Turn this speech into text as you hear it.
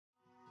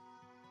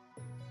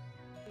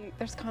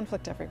There's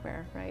conflict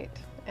everywhere, right?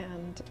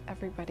 And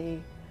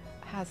everybody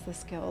has the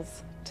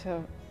skills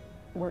to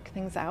work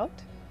things out,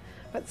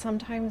 but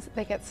sometimes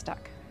they get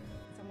stuck.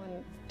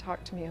 Someone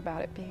talked to me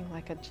about it being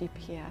like a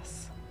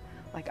GPS,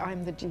 like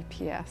I'm the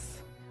GPS.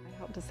 I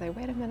help to say,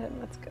 wait a minute,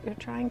 you're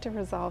trying to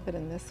resolve it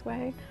in this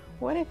way.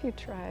 What if you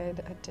tried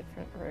a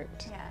different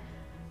route? Yeah.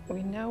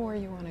 We know where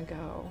you want to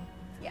go,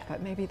 Yeah.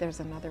 but maybe there's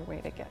another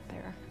way to get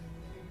there.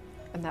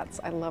 And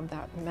I love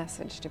that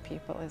message to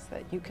people, is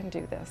that you can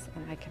do this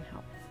and I can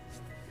help.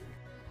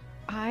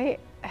 I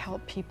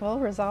help people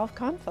resolve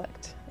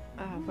conflict,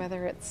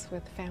 whether it's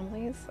with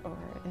families or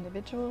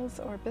individuals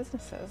or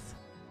businesses.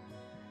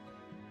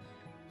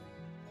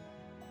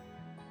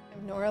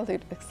 I'm Nora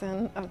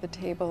Ludvigsen of the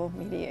Table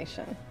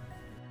Mediation.